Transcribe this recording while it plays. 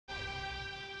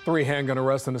3 handgun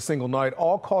arrests in a single night,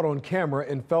 all caught on camera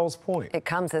in Fells Point. It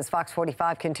comes as Fox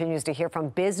 45 continues to hear from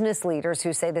business leaders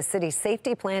who say the city's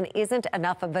safety plan isn't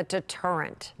enough of a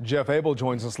deterrent. Jeff Abel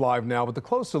joins us live now with a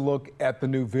closer look at the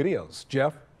new videos.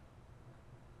 Jeff?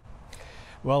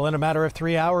 Well, in a matter of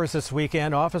 3 hours this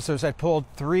weekend, officers had pulled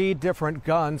 3 different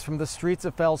guns from the streets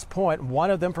of Fells Point, one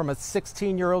of them from a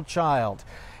 16-year-old child.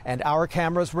 And our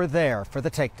cameras were there for the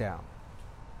takedown.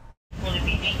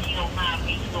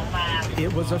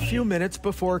 It was a few minutes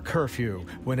before curfew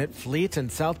when at Fleet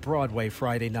and South Broadway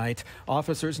Friday night,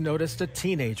 officers noticed a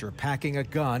teenager packing a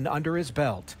gun under his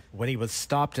belt. When he was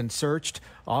stopped and searched,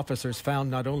 officers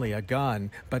found not only a gun,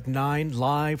 but 9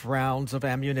 live rounds of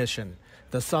ammunition.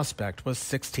 The suspect was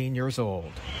 16 years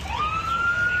old.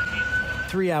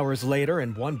 3 hours later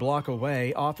and 1 block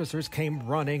away, officers came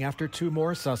running after 2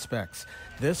 more suspects.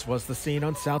 This was the scene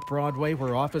on South Broadway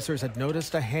where officers had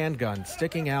noticed a handgun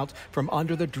sticking out from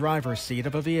under the driver's seat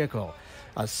of a vehicle.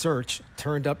 A search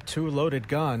turned up 2 loaded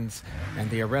guns and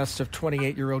the arrest of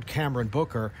 28-year-old Cameron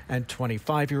Booker and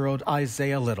 25-year-old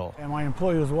Isaiah Little. And my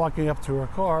employee was walking up to her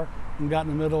car and got in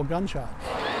the middle of gunshots.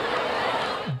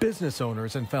 Business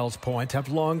owners in Fells Point have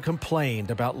long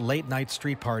complained about late-night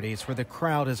street parties where the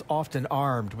crowd is often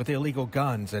armed with illegal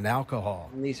guns and alcohol.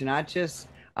 These are not just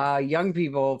young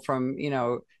people from,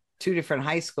 2 different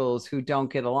high schools who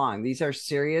don't get along. These are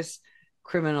serious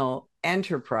criminal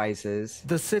enterprises.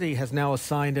 The city has now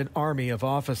assigned an army of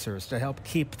officers to help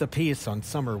keep the peace on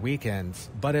summer weekends.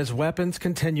 But as weapons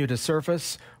continue to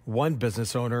surface, one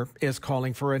business owner is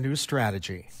calling for a new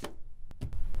strategy.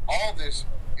 All this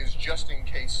is just in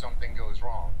case something goes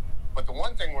wrong. But the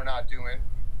one thing we're not doing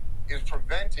is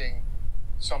preventing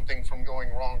something from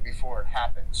going wrong before it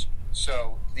happens.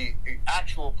 So the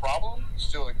actual problem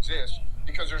still exists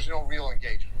because there's no real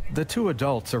engagement. The 2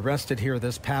 adults arrested here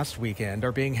this past weekend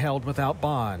are being held without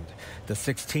bond. The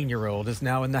 16-year-old is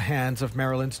now in the hands of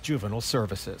Maryland's Juvenile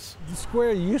Services. The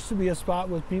square used to be a spot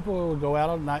where people would go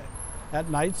out at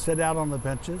night, sit out on the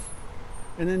benches,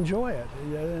 and enjoy it.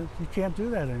 You can't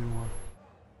do that anymore.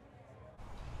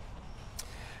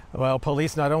 Well,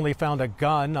 police not only found a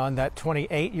gun on that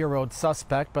 28-year-old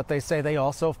suspect, but they say they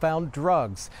also found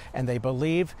drugs, and they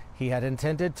believe he had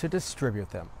intended to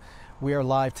distribute them. We are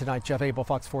live tonight. Jeff Abel,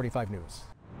 Fox 45 News.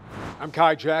 I'm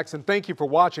Kai Jackson. Thank you for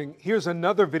watching. Here's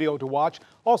another video to watch.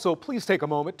 Also, please take a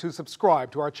moment to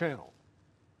subscribe to our channel.